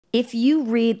If you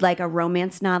read like a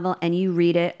romance novel and you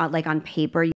read it like on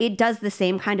paper, it does the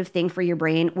same kind of thing for your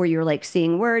brain where you're like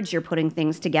seeing words, you're putting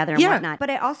things together and whatnot. But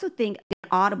I also think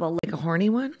Audible. Like a horny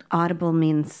one? Audible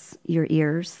means your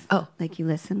ears. Oh. Like you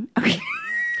listen. Okay.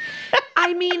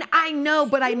 I mean, I know,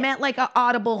 but I meant like an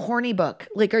Audible horny book.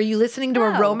 Like, are you listening to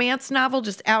a romance novel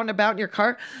just out and about in your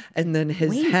car? And then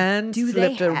his hand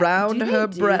slipped around her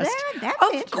breast.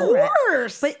 Of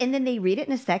course. And then they read it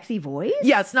in a sexy voice?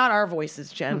 Yeah, it's not our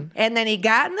voices, Jen. And then he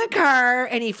got in the car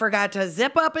and he forgot to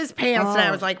zip up his pants. And I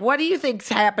was like, what do you think's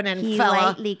happening, he fella? He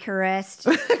lightly caressed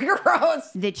Gross.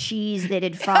 the cheese that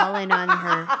had fallen on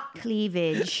her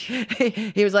cleavage.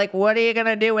 He was like, what are you going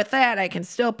to do with that? I can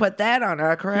still put that on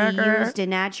a cracker. He used a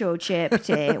nacho chip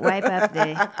to wipe up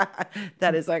the...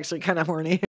 That is actually kind of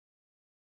horny.